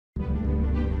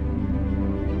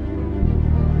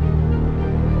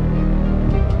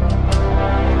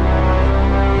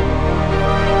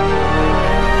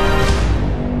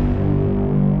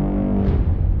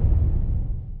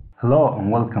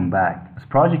and welcome back. As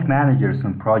project managers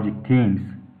and project teams,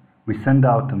 we send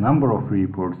out a number of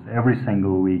reports every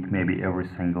single week, maybe every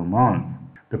single month.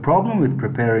 The problem with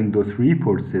preparing those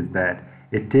reports is that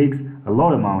it takes a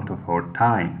lot amount of our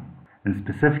time, and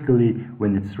specifically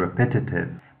when it's repetitive.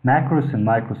 Macros in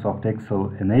Microsoft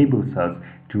Excel enables us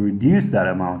to reduce that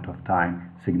amount of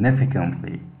time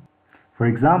significantly. For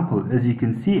example, as you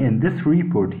can see in this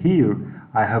report here,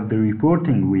 I have the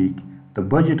reporting week, the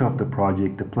budget of the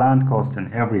project, the planned cost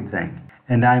and everything.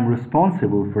 And I'm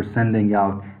responsible for sending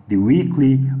out the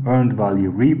weekly earned value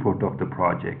report of the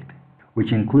project,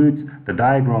 which includes the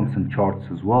diagrams and charts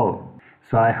as well.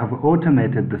 So I have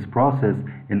automated this process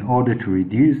in order to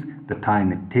reduce the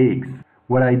time it takes.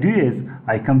 What I do is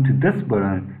I come to this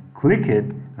button, click it,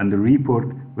 and the report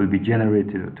will be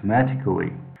generated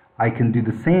automatically. I can do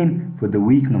the same for the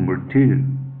week number 2.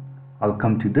 I'll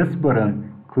come to this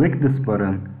button, click this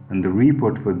button, and the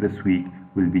report for this week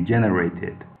will be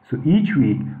generated. So each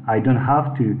week I don't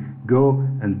have to go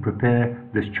and prepare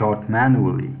this chart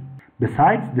manually.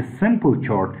 Besides this simple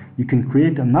chart, you can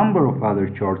create a number of other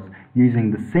charts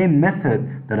using the same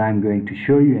method that I'm going to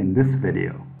show you in this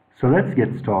video. So let's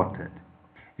get started.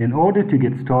 In order to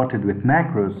get started with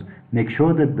macros, make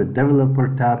sure that the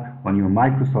Developer tab on your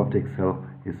Microsoft Excel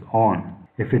is on.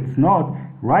 If it's not,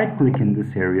 right-click in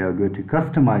this area, go to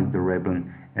Customize the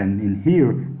ribbon, and in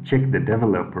here, check the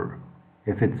Developer.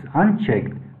 If it's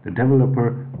unchecked, the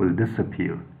Developer will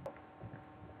disappear.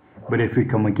 But if we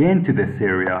come again to this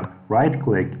area,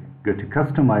 right-click, go to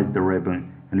Customize the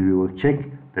ribbon, and we will check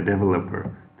the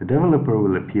Developer. The Developer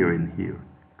will appear in here.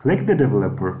 Click the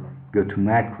Developer, go to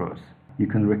Macros. You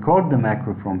can record the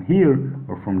macro from here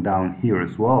or from down here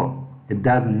as well. It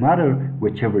doesn't matter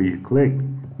whichever you click.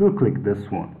 We'll click this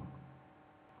one.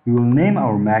 We will name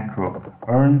our macro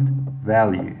Earned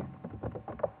Value.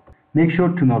 Make sure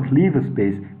to not leave a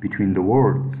space between the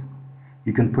words.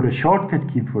 You can put a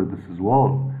shortcut key for this as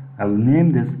well. I will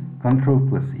name this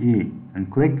Ctrl+E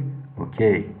and click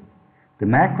OK. The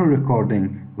macro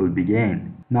recording will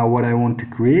begin. Now what I want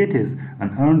to create is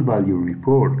an earned value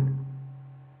report,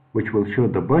 which will show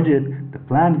the budget, the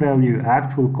planned value,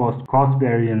 actual cost, cost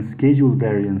variance, schedule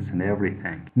variance, and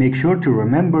everything. Make sure to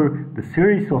remember the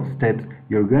series of steps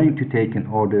you're going to take in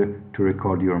order to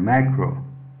record your macro.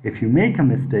 If you make a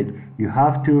mistake, you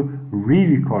have to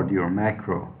re-record your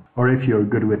macro. Or if you're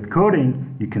good with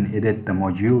coding, you can edit the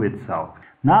module itself.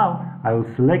 Now, I will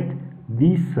select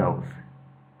these cells,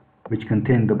 which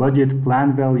contain the budget,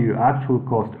 planned value, actual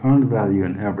cost, earned value,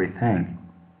 and everything.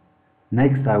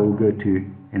 Next, I will go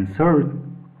to Insert,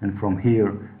 and from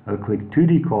here I'll click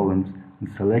 2D columns and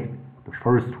select the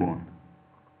first one.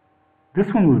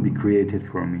 This one will be created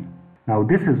for me. Now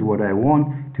this is what I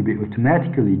want to be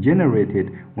automatically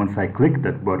generated once I click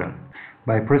that button.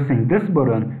 By pressing this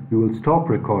button, we will stop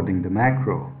recording the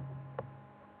macro.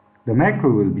 The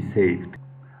macro will be saved.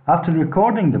 After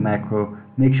recording the macro,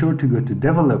 make sure to go to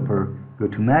Developer, go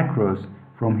to Macros.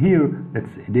 From here,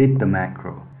 let's edit the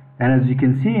macro. And as you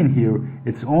can see in here,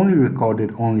 it's only recorded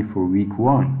only for week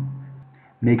 1.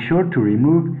 Make sure to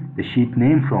remove the sheet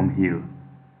name from here.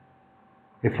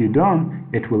 If you don't,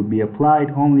 it will be applied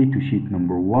only to sheet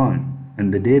number 1,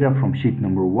 and the data from sheet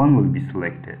number 1 will be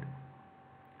selected.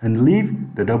 And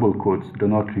leave the double quotes, do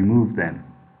not remove them.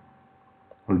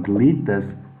 I'll delete this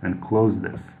and close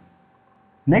this.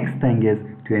 Next thing is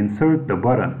to insert the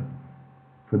button.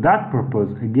 For that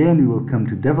purpose, again we will come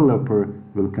to Developer,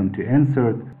 we'll come to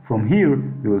Insert. From here,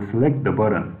 we will select the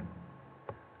button.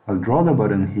 I'll draw the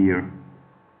button here,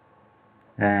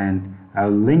 and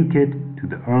I'll link it to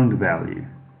the earned value,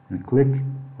 and click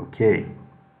OK.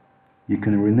 You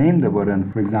can rename the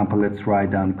button. For example, let's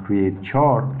write down Create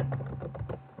Chart,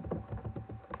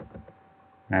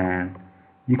 and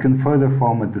you can further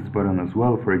format this button as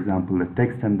well. For example, the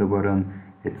text in the button,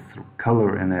 its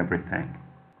color and everything.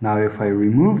 Now if I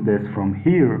remove this from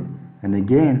here, and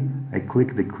again I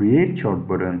click the Create Chart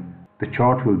button, the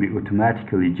chart will be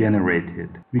automatically generated.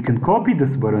 We can copy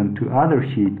this button to other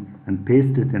sheet and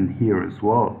paste it in here as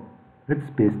well. Let's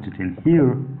paste it in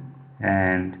here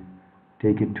and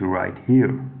take it to right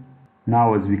here.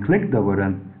 Now as we click the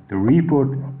button, the report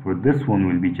for this one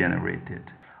will be generated.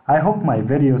 I hope my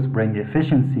videos bring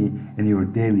efficiency in your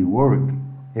daily work.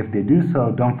 If they do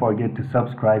so, don't forget to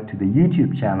subscribe to the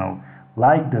YouTube channel,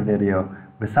 like the video.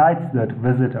 Besides that,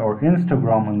 visit our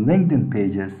Instagram and LinkedIn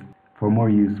pages for more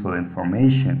useful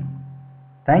information.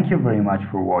 Thank you very much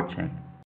for watching.